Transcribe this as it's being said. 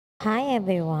Hi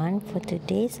everyone, for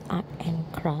today's art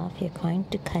and craft, you're going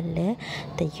to color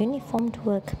the uniformed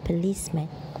work policeman.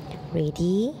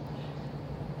 Ready?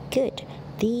 Good.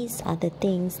 These are the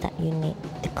things that you need.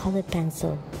 The color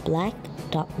pencil, black,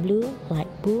 dark blue, light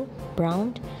blue,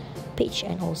 brown, peach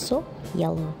and also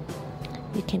yellow.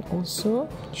 You can also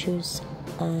choose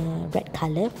a red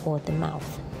color for the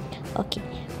mouth. Okay,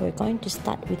 we're going to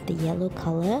start with the yellow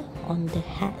color on the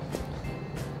hat.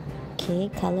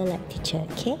 Okay, color like teacher,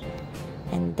 okay?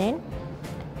 And then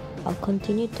I'll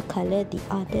continue to color the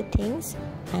other things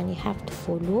and you have to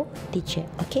follow teacher,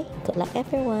 okay? Good luck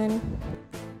everyone!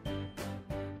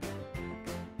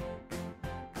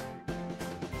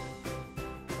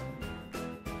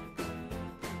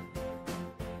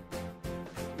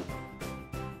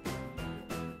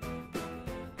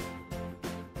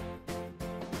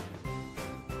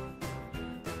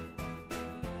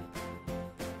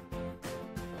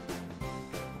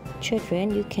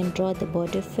 Children, you can draw the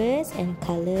border first and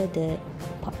color the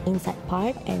inside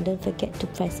part, and don't forget to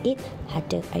press it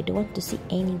harder. I don't want to see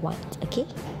any white, okay?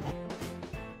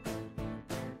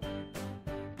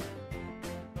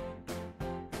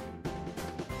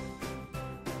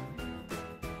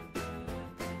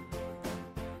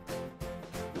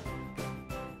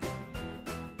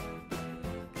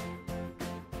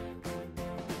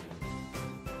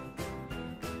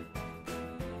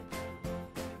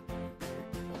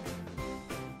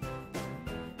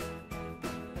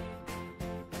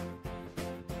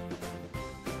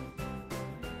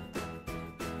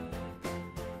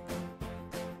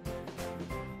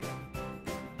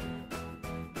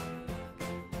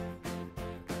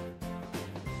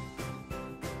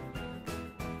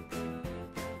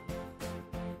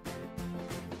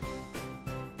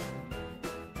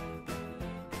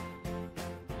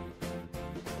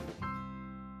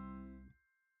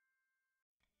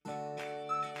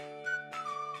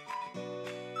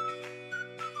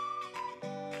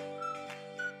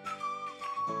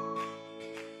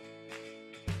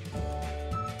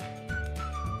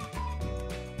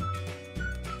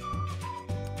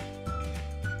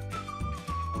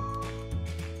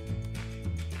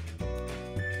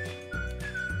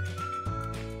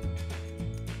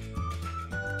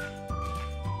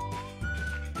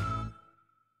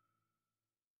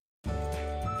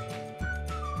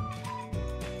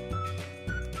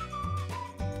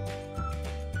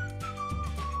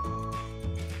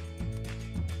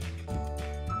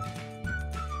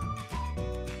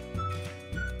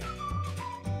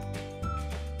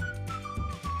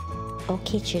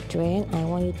 Okay children, I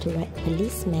want you to write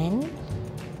policeman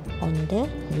on the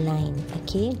line.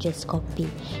 Okay, just copy.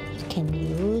 You can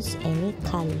use any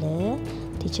color.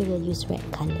 Teacher will use red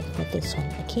color for this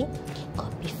one. Okay,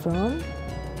 copy from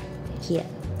here.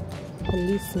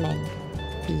 Policeman.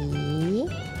 P.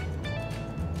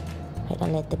 Write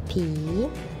down letter P.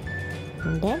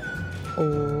 And then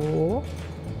O.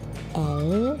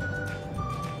 L.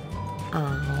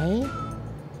 I.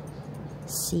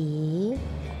 C.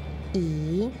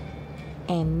 E,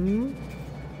 M,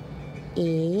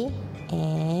 A,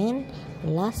 and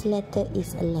last letter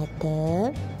is a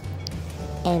letter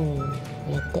N.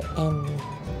 Letter N.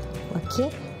 Okay,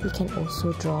 you can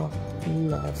also draw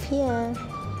love here,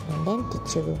 and then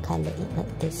teacher will color it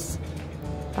like this.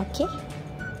 Okay,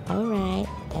 alright,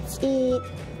 that's it.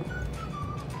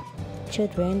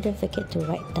 Children, don't forget to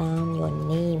write down your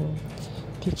name.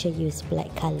 Teacher use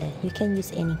black color. You can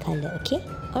use any color, okay?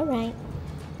 Alright.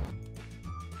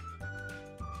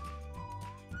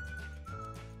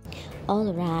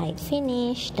 Alright,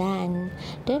 finished, done.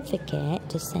 Don't forget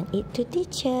to send it to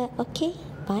teacher, okay?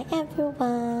 Bye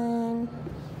everyone.